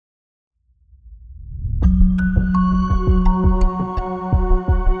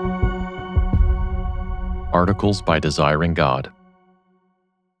articles by Desiring God.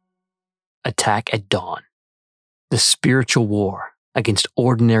 Attack at Dawn. The Spiritual War Against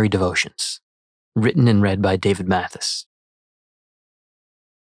Ordinary Devotions. Written and read by David Mathis.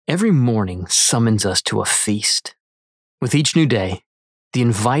 Every morning summons us to a feast. With each new day, the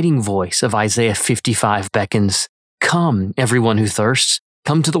inviting voice of Isaiah 55 beckons, "Come, everyone who thirsts,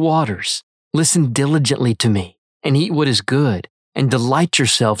 come to the waters. Listen diligently to me, and eat what is good, and delight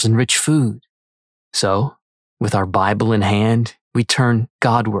yourselves in rich food." So, with our Bible in hand, we turn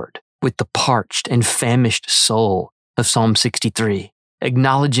Godward with the parched and famished soul of Psalm 63,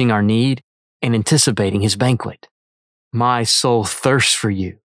 acknowledging our need and anticipating his banquet. My soul thirsts for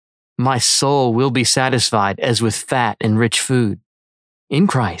you. My soul will be satisfied as with fat and rich food. In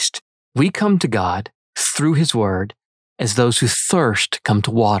Christ, we come to God through his word as those who thirst come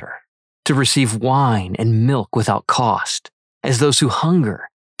to water, to receive wine and milk without cost, as those who hunger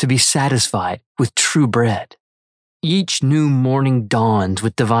to be satisfied with true bread. Each new morning dawns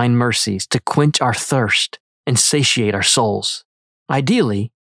with divine mercies to quench our thirst and satiate our souls.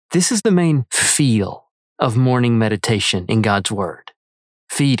 Ideally, this is the main feel of morning meditation in God's word.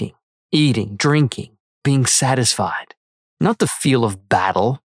 Feeding, eating, drinking, being satisfied. Not the feel of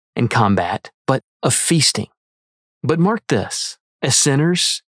battle and combat, but of feasting. But mark this, as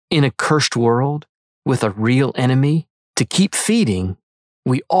sinners in a cursed world with a real enemy, to keep feeding,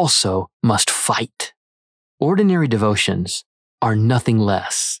 we also must fight. Ordinary devotions are nothing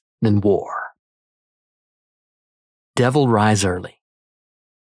less than war. Devil rise early.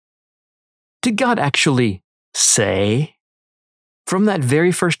 Did God actually say? From that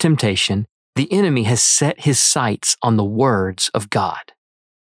very first temptation, the enemy has set his sights on the words of God.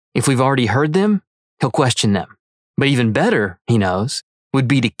 If we've already heard them, he'll question them. But even better, he knows, would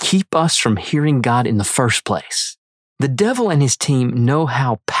be to keep us from hearing God in the first place. The devil and his team know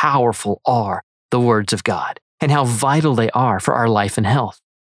how powerful are the words of God and how vital they are for our life and health.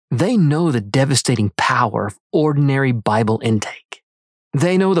 They know the devastating power of ordinary Bible intake.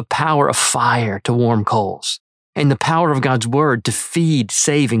 They know the power of fire to warm coals and the power of God's word to feed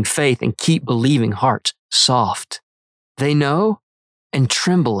saving faith and keep believing hearts soft. They know and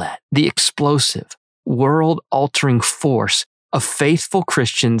tremble at the explosive, world-altering force of faithful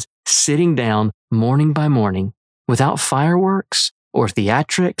Christians sitting down morning by morning without fireworks or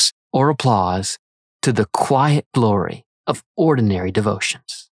theatrics or applause to the quiet glory of ordinary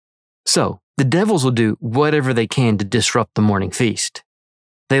devotions. So, the devils will do whatever they can to disrupt the morning feast.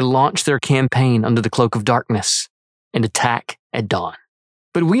 They launch their campaign under the cloak of darkness and attack at dawn.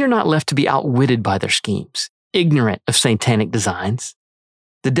 But we are not left to be outwitted by their schemes, ignorant of satanic designs.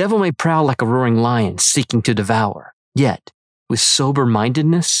 The devil may prowl like a roaring lion seeking to devour, yet, with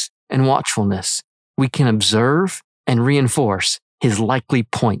sober-mindedness and watchfulness, we can observe and reinforce his likely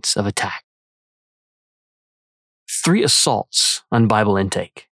points of attack. 3 assaults on Bible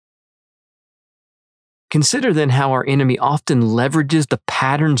intake. Consider then how our enemy often leverages the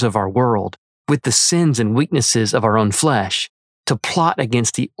patterns of our world with the sins and weaknesses of our own flesh to plot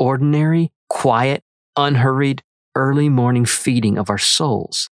against the ordinary, quiet, unhurried, early morning feeding of our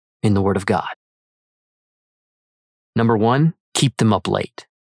souls in the Word of God. Number 1, keep them up late.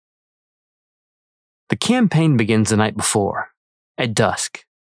 The campaign begins the night before, at dusk.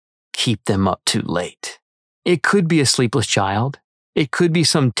 Keep them up too late. It could be a sleepless child. It could be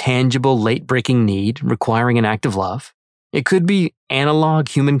some tangible late-breaking need requiring an act of love. It could be analog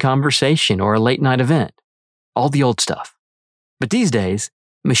human conversation or a late-night event. All the old stuff. But these days,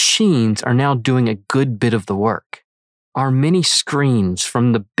 machines are now doing a good bit of the work. Our many screens,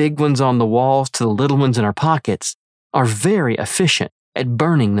 from the big ones on the walls to the little ones in our pockets, are very efficient at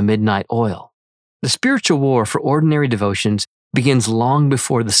burning the midnight oil. The spiritual war for ordinary devotions begins long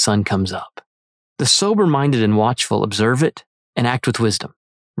before the sun comes up. The sober-minded and watchful observe it and act with wisdom,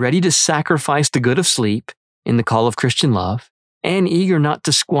 ready to sacrifice the good of sleep in the call of Christian love, and eager not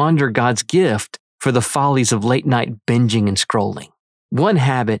to squander God's gift for the follies of late-night binging and scrolling. One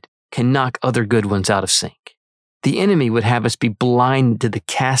habit can knock other good ones out of sync. The enemy would have us be blind to the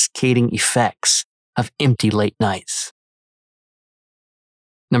cascading effects of empty late nights.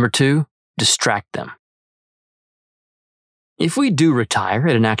 Number 2, distract them. If we do retire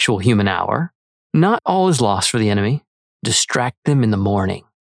at an actual human hour, not all is lost for the enemy. Distract them in the morning,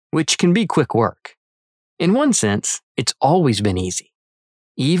 which can be quick work. In one sense, it's always been easy.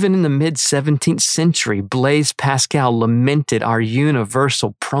 Even in the mid-17th century, Blaise Pascal lamented our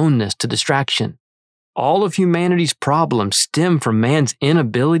universal proneness to distraction. All of humanity's problems stem from man's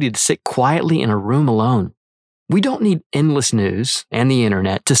inability to sit quietly in a room alone. We don't need endless news and the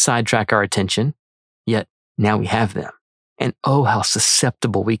internet to sidetrack our attention, yet now we have them. And oh, how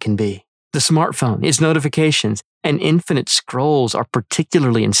susceptible we can be. The smartphone, its notifications, and infinite scrolls are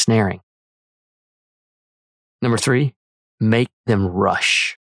particularly ensnaring. Number 3, make them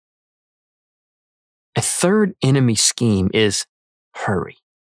rush. A third enemy scheme is hurry.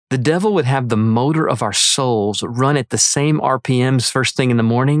 The devil would have the motor of our souls run at the same RPMs first thing in the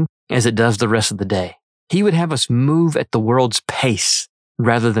morning as it does the rest of the day. He would have us move at the world's pace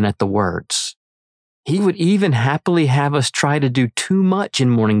rather than at the Word's. He would even happily have us try to do too much in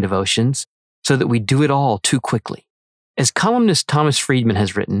morning devotions so that we do it all too quickly. As columnist Thomas Friedman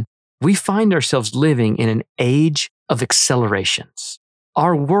has written, we find ourselves living in an age of accelerations.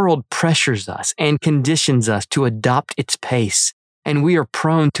 Our world pressures us and conditions us to adopt its pace, and we are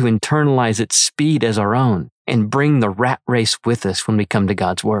prone to internalize its speed as our own and bring the rat race with us when we come to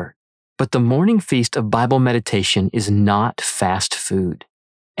God's Word. But the morning feast of Bible meditation is not fast food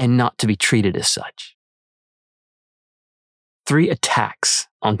and not to be treated as such. 3 attacks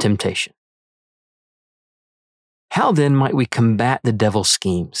on temptation. How then might we combat the devil's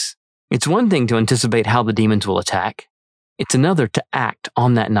schemes? It's one thing to anticipate how the demons will attack. It's another to act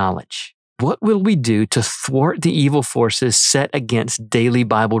on that knowledge. What will we do to thwart the evil forces set against daily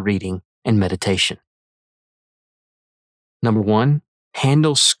Bible reading and meditation? Number 1,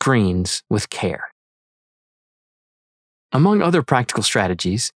 handle screens with care. Among other practical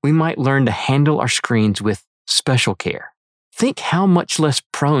strategies, we might learn to handle our screens with special care. Think how much less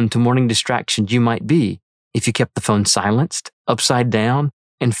prone to morning distractions you might be if you kept the phone silenced, upside down,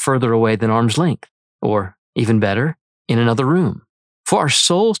 and further away than arm's length, or, even better, in another room. For our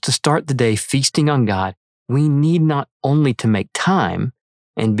souls to start the day feasting on God, we need not only to make time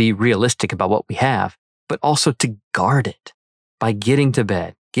and be realistic about what we have, but also to guard it by getting to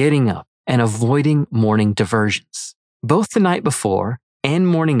bed, getting up, and avoiding morning diversions. Both the night before and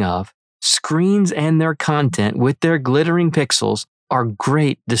morning of, screens and their content with their glittering pixels are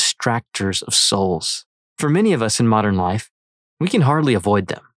great distractors of souls. For many of us in modern life, we can hardly avoid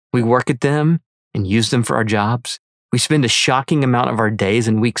them. We work at them and use them for our jobs. We spend a shocking amount of our days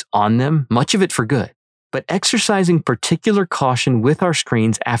and weeks on them, much of it for good. But exercising particular caution with our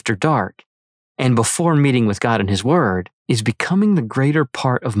screens after dark and before meeting with God and His Word is becoming the greater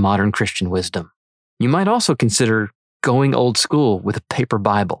part of modern Christian wisdom. You might also consider going old school with a paper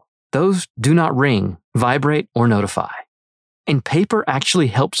Bible. Those do not ring, vibrate, or notify. And paper actually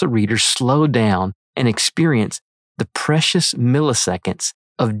helps a reader slow down and experience the precious milliseconds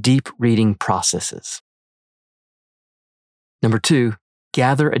of deep reading processes. Number 2,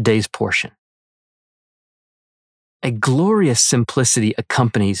 gather a day's portion. A glorious simplicity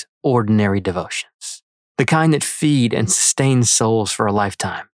accompanies ordinary devotions, the kind that feed and sustain souls for a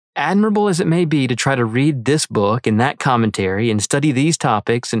lifetime. Admirable as it may be to try to read this book and that commentary and study these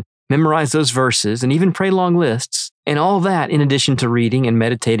topics and memorize those verses and even pray long lists, and all that in addition to reading and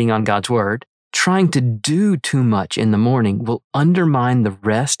meditating on God's Word, trying to do too much in the morning will undermine the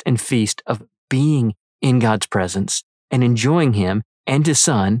rest and feast of being in God's presence and enjoying Him and His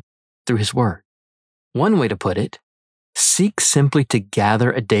Son through His Word. One way to put it, seek simply to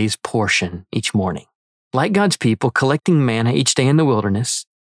gather a day's portion each morning. Like God's people collecting manna each day in the wilderness,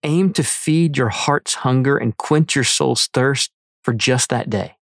 aim to feed your heart's hunger and quench your soul's thirst for just that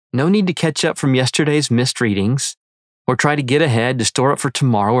day. No need to catch up from yesterday's missed readings or try to get ahead to store up for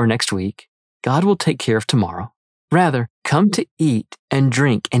tomorrow or next week. God will take care of tomorrow. Rather, come to eat and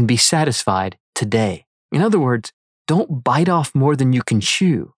drink and be satisfied today. In other words, don't bite off more than you can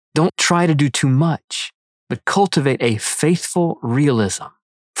chew. Don't try to do too much, but cultivate a faithful realism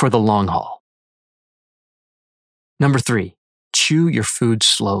for the long haul. Number 3, chew your food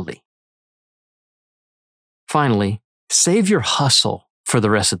slowly. Finally, save your hustle for the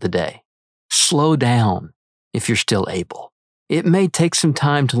rest of the day. Slow down if you're still able. It may take some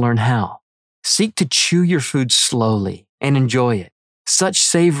time to learn how. Seek to chew your food slowly and enjoy it. Such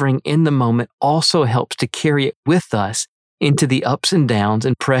savoring in the moment also helps to carry it with us into the ups and downs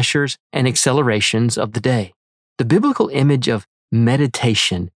and pressures and accelerations of the day. The biblical image of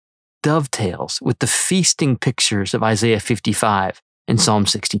meditation dovetails with the feasting pictures of Isaiah 55 and Psalm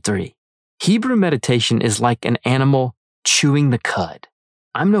 63. Hebrew meditation is like an animal chewing the cud.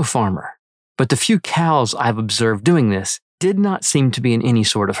 I'm no farmer, but the few cows I've observed doing this did not seem to be in any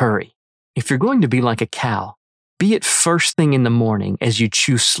sort of hurry. If you're going to be like a cow, be it first thing in the morning as you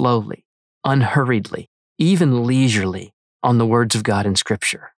chew slowly, unhurriedly, even leisurely on the words of God in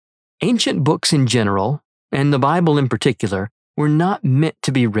Scripture. Ancient books in general, and the Bible in particular, were not meant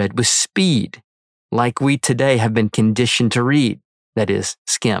to be read with speed, like we today have been conditioned to read, that is,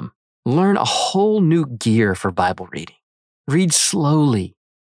 skim. Learn a whole new gear for Bible reading. Read slowly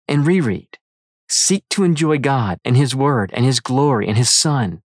and reread. Seek to enjoy God and His Word and His glory and His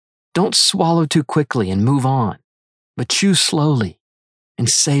Son. Don't swallow too quickly and move on, but chew slowly and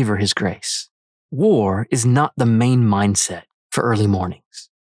savor His grace. War is not the main mindset for early mornings.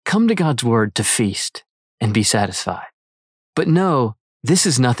 Come to God's Word to feast and be satisfied. But know, this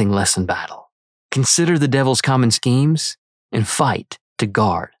is nothing less than battle. Consider the devil's common schemes and fight to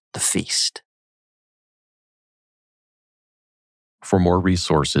guard the feast. For more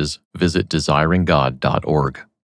resources, visit desiringgod.org.